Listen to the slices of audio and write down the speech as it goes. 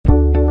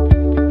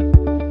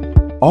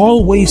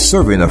always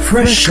serving a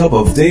fresh cup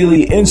of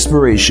daily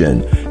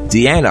inspiration.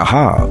 Deanna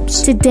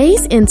Hobbs.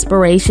 Today's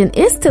inspiration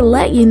is to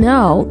let you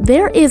know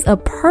there is a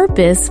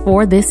purpose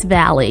for this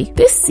valley.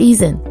 This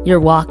season you're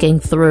walking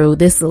through,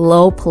 this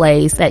low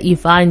place that you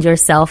find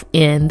yourself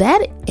in,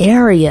 that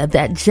area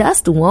that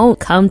just won't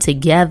come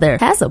together,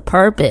 has a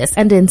purpose.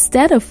 And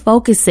instead of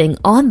focusing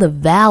on the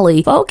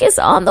valley, focus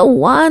on the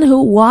one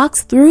who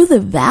walks through the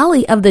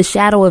valley of the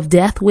shadow of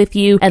death with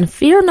you, and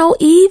fear no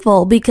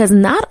evil, because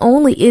not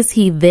only is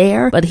he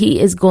there, but he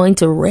is going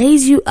to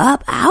raise you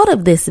up out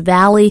of this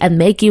valley and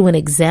make you an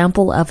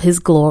example of his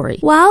glory.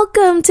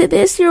 Welcome to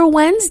this your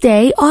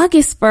Wednesday,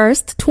 August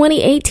 1st,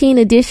 2018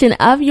 edition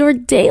of your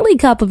Daily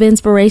Cup of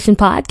Inspiration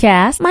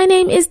podcast. My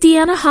name is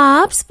Deanna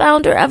Hobbs,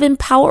 founder of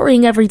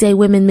Empowering Everyday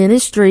Women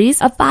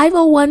Ministries, a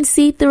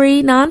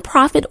 501c3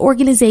 nonprofit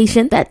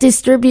organization that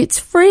distributes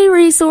free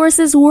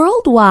resources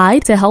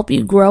worldwide to help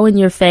you grow in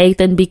your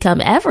faith and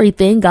become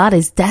everything God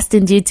has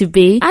destined you to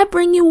be. I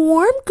bring you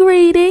warm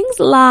greetings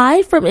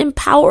live from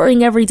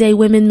Empowering Everyday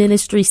Women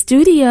Ministry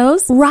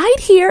Studios right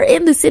here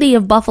in the city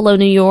of Buffalo,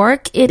 New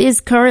York. It is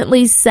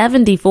currently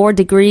 74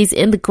 degrees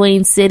in the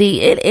Queen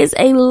City. It is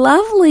a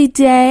lovely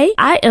day.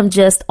 I am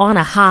just on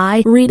a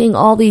high reading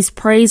all these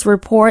praise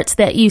reports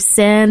that you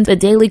send. The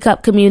Daily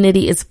Cup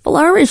community is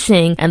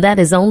flourishing, and that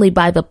is only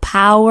by the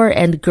power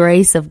and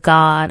grace of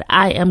God.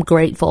 I am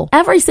grateful.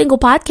 Every single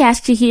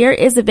podcast you hear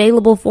is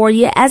available for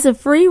you as a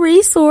free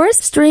resource.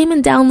 Stream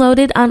and download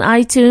it on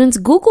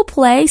iTunes, Google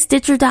Play,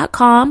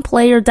 Stitcher.com,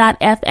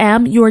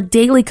 Player.fm,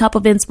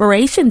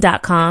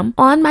 YourDailyCupOfInspiration.com,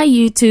 on my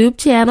YouTube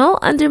channel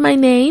under my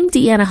name,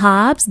 Deanna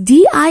Hobbs,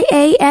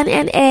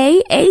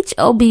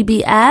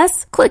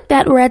 DiannaHobbs. Click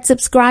that red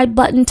subscribe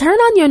button, turn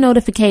on your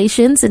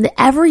notifications, and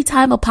every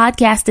time a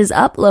podcast is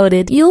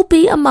uploaded, you'll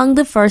be among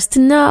the first to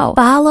know.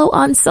 Follow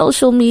on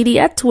social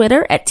media,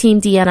 Twitter at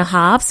Team Deanna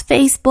Hobbs,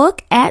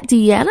 Facebook at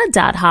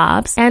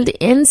Deanna.Hobbs, and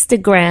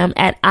Instagram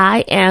at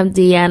I am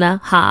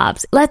Deanna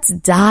Hobbs. Let's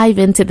dive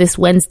into this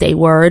Wednesday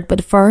word,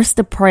 but first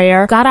a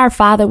prayer. God our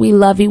Father, we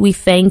love you. We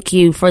thank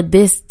you for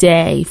this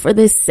day, for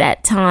this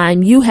set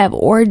time you have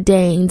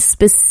ordained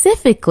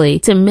specifically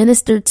to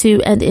minister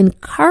to and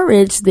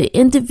encourage the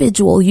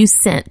individual you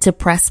sent to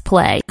press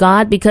play.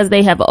 God, because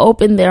they have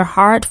opened their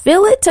heart,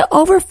 fill it to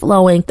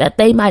overflowing that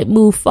they might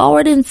move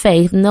forward in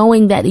faith,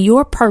 knowing that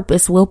your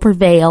purpose will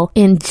prevail.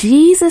 In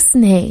Jesus'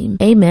 name,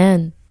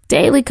 amen.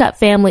 Daily Cup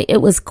family,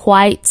 it was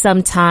quite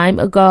some time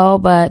ago,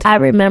 but I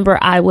remember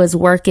I was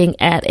working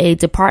at a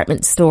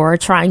department store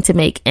trying to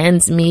make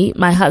ends meet.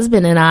 My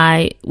husband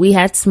and we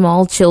had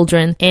small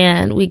children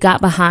and we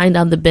got behind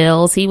on the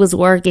bills. He was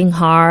working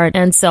hard,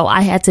 and so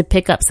I had to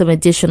pick up some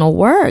additional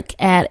work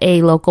at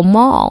a local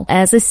mall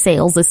as a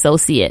sales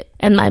associate.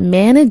 And my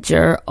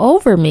manager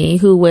over me,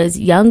 who was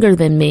younger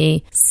than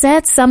me,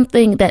 said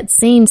something that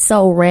seemed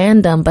so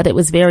random, but it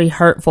was very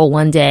hurtful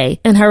one day.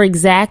 And her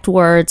exact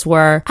words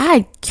were,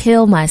 "I'd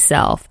kill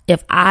myself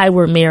if I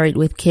were married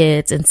with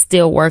kids and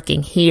still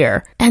working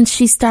here." And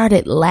she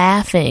started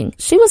laughing.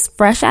 She was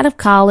fresh out of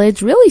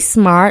college, really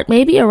smart,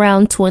 maybe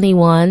around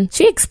 21.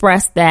 She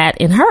expressed that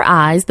in her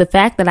eyes, the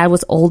fact that I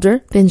was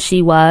older than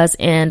she was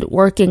and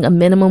working a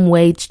minimum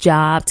wage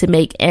job to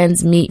make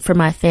ends meet for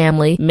my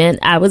family meant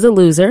I was a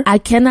loser. I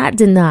cannot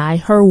deny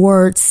her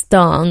words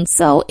stung.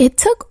 So it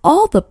took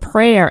all the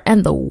prayer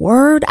and the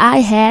word I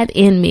had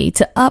in me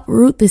to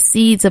uproot the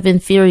seeds of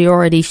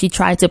inferiority she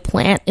tried to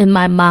plant in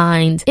my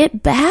mind.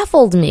 It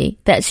baffled me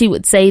that she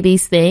would say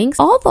these things.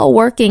 Although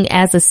working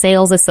as a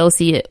sales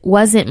associate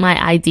wasn't my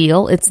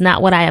ideal, it's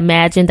not what I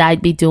imagined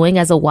I'd be doing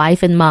as a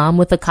wife and mom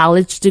with a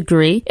college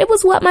degree. It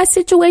was what my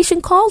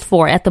situation called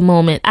for at the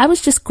moment. I was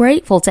just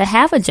grateful to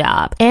have a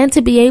job and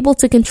to be able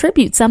to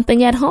contribute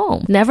something at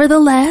home.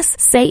 Nevertheless,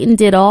 Satan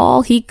did all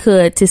he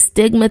could to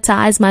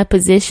stigmatize my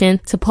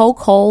position, to poke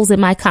holes in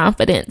my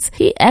confidence.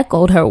 He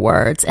echoed her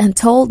words and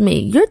told me,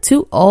 "You're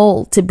too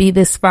old to be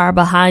this far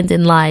behind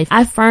in life."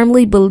 I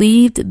firmly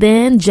believed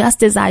then,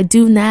 just as I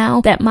do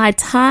now, that my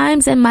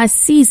times and my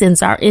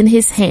seasons are in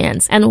his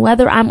hands. And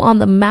whether I'm on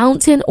the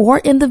mountain or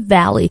in the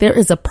valley, there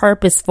is a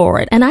purpose for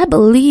it. And I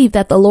believe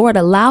that the Lord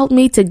allowed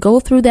me to go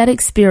through that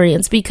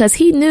experience because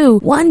he knew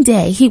one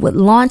day he would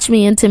launch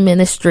me into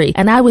ministry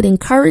and I would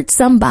encourage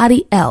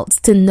somebody else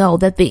to know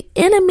that the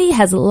enemy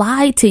has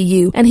lied to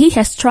you and he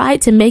has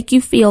tried to make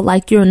you feel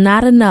like you're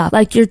not enough,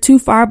 like you're too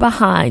far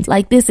behind,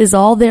 like this is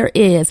all there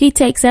is. He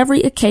takes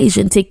every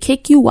occasion to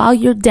kick you while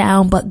you're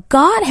down, but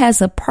God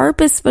has a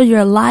purpose for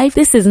your life.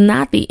 This is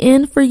not the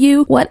end for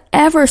you.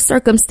 Whatever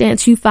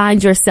circumstance you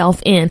find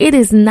yourself in, it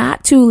is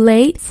not too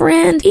late.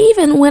 Friend,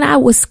 even when I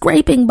was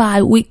scraping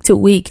by week to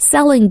week,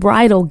 selling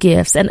bridal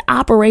gifts and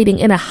operating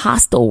in a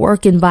hostile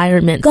work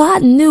environment,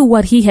 God knew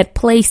what he had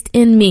placed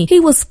in me. He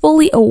was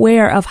fully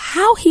aware of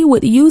how he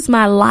would use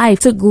my life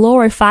to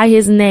glorify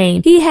his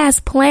name. He has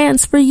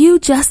plans for you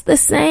just the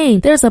same.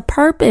 There's a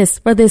purpose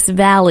for this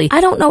valley.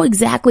 I don't know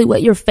exactly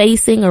what you're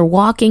facing or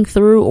walking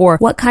through or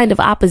what kind of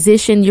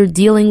opposition you're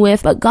dealing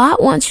with, but God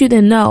wants you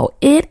to know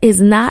it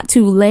is not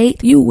too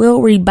late. You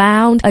will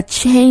rebound. A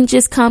change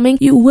is coming.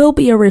 You will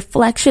be a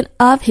reflection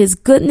of his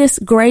goodness,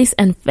 grace,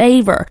 and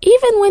favor.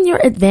 Even when your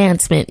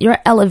advancement, your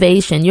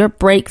elevation, your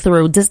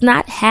breakthrough does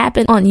not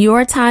happen on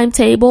your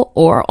timetable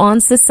or on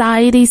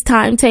society's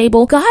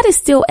timetable, God is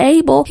still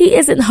able. He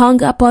isn't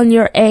hung up on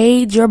your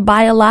age, your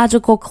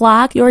biological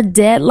clock, your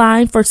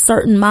deadline for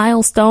certain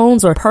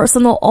milestones or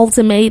personal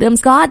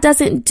ultimatums. God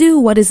doesn't do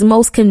what is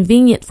most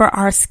convenient for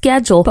our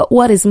schedule, but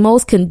what is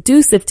most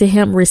conducive to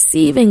him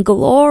receiving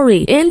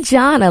glory. In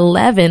John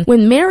 11,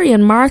 when Mary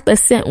and Martha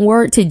sent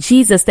word to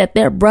Jesus that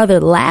their brother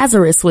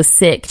Lazarus was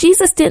sick,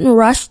 Jesus didn't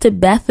rush to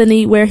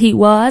Bethany where he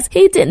was.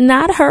 He did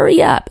not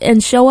hurry up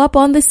and show up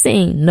on the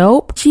scene.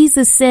 Nope.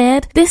 Jesus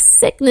said, this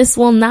sickness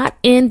will not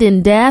end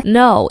in death.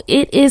 No,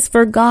 it is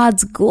for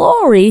God's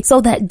glory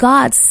so that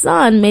God's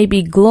Son may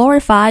be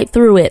glorified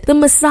through it. The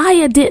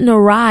Messiah didn't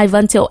arrive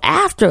until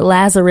after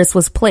Lazarus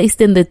was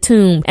placed in the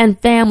tomb and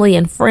family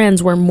and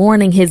friends were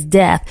mourning his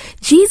death.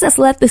 Jesus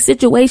let the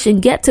situation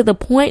get to the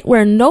point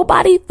where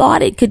nobody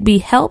thought it could be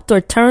helped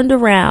or turned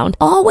around.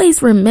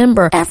 Always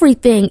remember,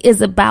 everything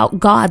is about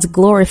God's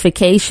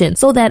glorification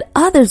so that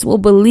others will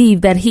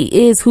believe that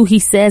he is who he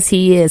says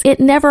he is. It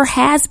never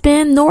has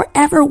been nor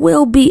ever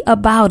will be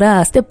about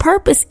us. The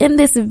purpose in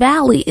this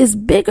valley is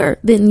bigger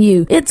than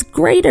you. It's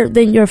greater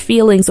than your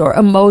feelings or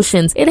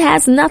emotions. It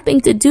has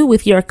nothing to do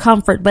with your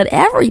comfort, but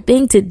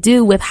everything to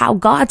do with how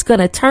God's going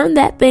to turn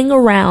that thing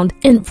around.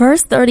 In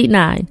verse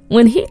 39,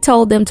 when he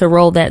told them to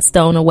roll that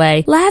stone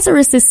away,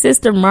 Lazarus'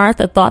 sister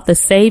Martha thought the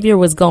Savior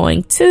was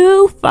going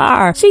too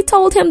far. She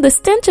told him the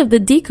stench of the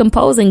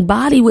decomposing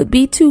body would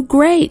be too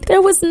great.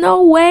 There was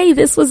no way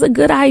this was a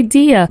good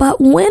idea. But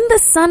when the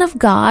Son of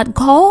God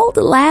called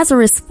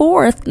Lazarus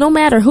forth, no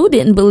matter who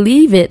didn't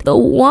believe it, the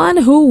one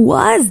who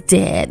was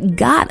dead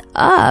got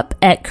up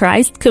at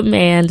Christ's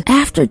command.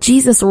 After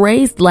Jesus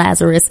raised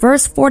Lazarus,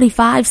 verse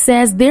 45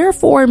 says,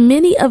 therefore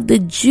many of the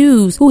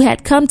Jews who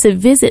had come to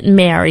visit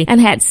Mary and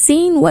had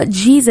seen what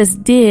Jesus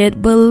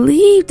did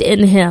believed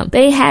in him.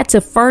 They had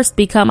to first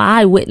become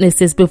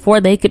eyewitnesses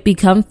before they could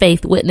become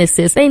faith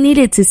witnesses. They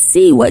needed to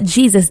see what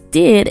Jesus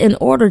did in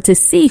order to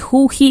see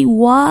who he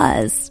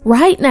was.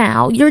 Right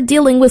now, you're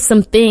dealing with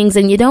some things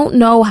and you don't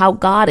know how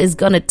God is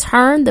going to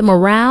turn them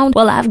around.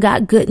 Well, I've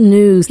got good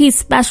news. He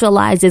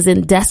specializes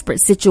in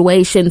desperate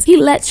situations. He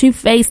lets you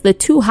face the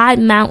too high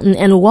mountain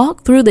and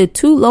walk through the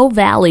too low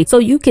valley so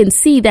you can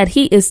see that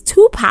he is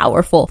too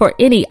powerful for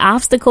any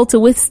obstacle to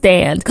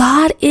withstand.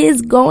 God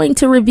is going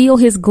to reveal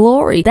his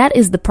glory. That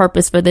is the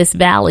purpose for this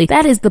valley.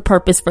 That is the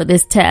purpose for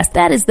this test.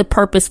 That is the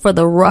purpose for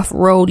the rough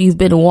road you've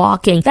been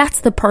walking.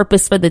 That's the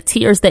purpose for the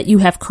tears that you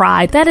have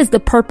cried. That is the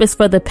purpose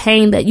for the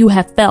pain that you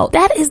have felt.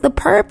 That is the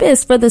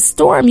purpose for the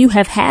storm you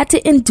have had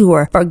to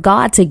endure for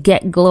God to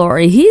get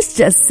glory. He's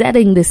just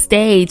setting the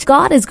stage.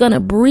 God is going to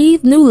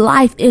breathe new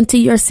life into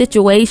your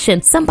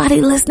situation.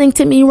 Somebody listening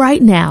to me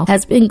right now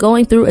has been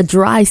going through a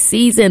dry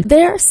season.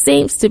 There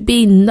seems to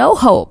be no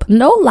hope,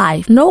 no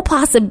life, no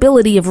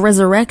possibility of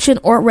resurrection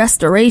or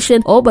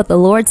restoration. Oh, but the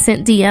Lord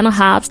sent Deanna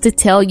Hobbs to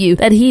tell you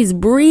that he's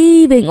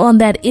breathing on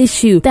that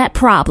issue, that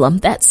problem,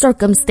 that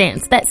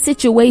circumstance, that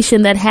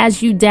situation that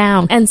has you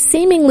down and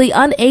seemingly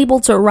unable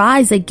to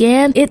rise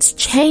again. It's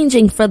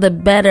changing for the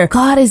better.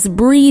 God is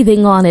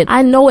breathing on it.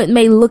 I know it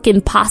may look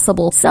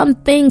impossible. Some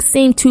things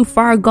seem too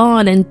far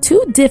gone and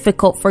too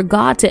difficult for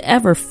God to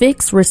ever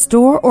fix,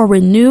 restore, or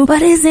renew.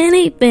 But is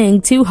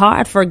anything too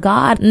hard for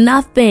God?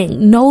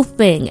 Nothing, no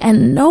thing,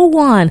 and no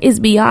one is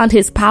beyond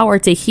his power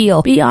to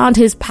heal, beyond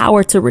his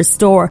power to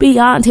restore,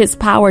 beyond his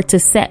power to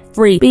set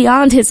free,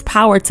 beyond his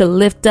power to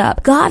lift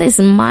up. God is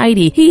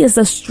mighty. He is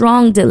a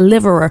strong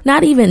deliverer.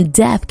 Not even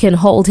death can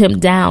hold him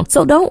down.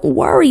 So don't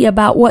worry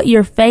about what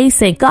you're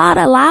facing. God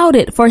allowed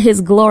it for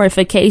his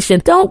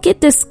glorification. Don't get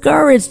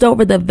discouraged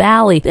over the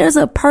valley. There's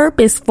a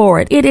purpose for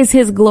it. It is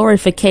his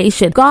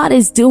glorification. God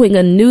is doing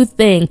a new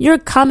thing. You're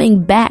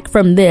coming back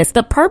from this.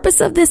 The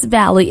purpose of this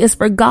valley is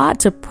for God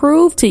to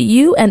prove to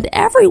you and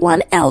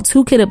everyone else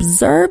who can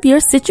observe your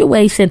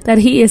situation that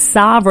he is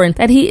sovereign,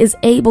 that he is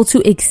able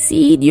to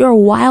exceed your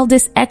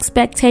wildest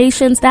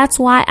expectations. That's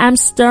why I'm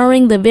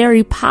stirring the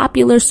very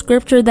popular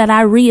scripture that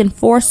I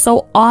reinforce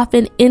so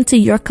often into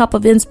your cup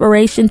of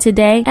inspiration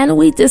today. And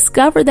we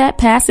discover that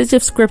passage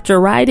of scripture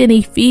right in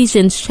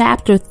Ephesians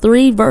chapter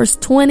 3 verse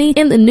 20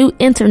 in the New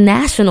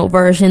International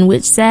Version,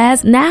 which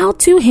says, now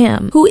to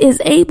him who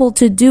is able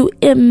to do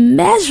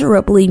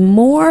immeasurably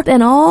more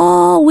than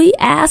all we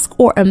ask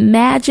or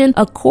imagine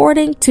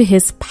according to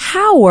his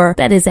power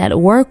that is at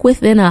work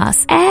within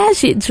us.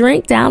 As you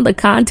drink down the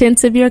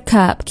contents of your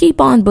cup, keep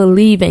on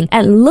believing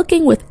and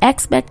looking with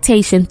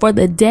expectation for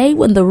the day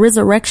when the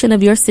resurrection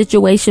of your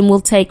situation will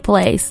take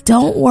place.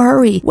 Don't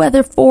worry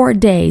whether 4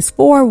 days,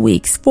 4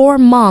 weeks, 4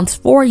 months,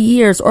 4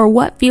 years, or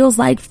what feels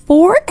like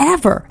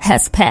forever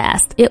has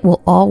passed. It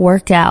will all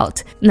work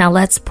out. Now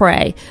let's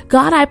pray.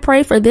 God, I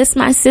pray for this,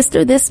 my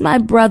sister, this, my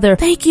brother.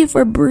 Thank you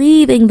for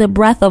breathing the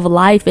breath of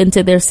life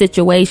into their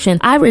situation.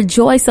 I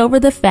rejoice over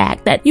the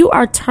fact that you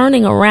are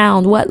turning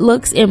around what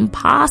looks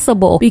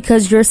impossible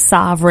because you're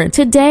sovereign.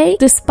 Today,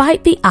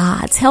 despite the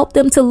odds, help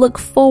them to look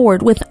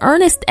forward with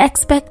earnest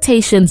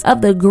expectations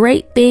of the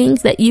great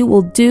things that you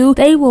will do.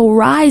 They will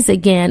rise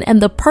again, and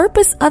the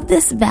purpose of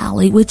this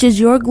valley, which is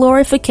your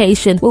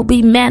glorification, will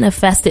be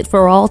manifested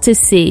for all to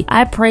see.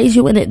 I praise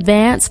you in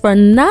advance, for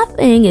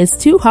nothing is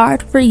too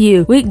hard for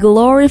you. We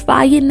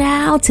glorify you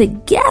now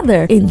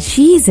together. In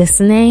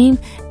Jesus' name,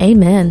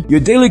 amen.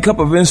 Your Daily Cup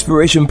of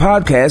Inspiration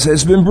podcast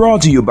has been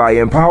brought to you by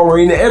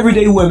Empowering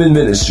Everyday Women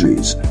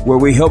Ministries, where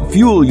we help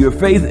fuel your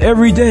faith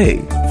every day.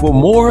 For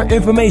more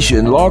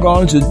information, log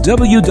on to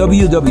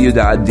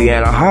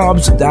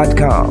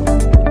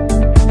www.deannahobbs.com.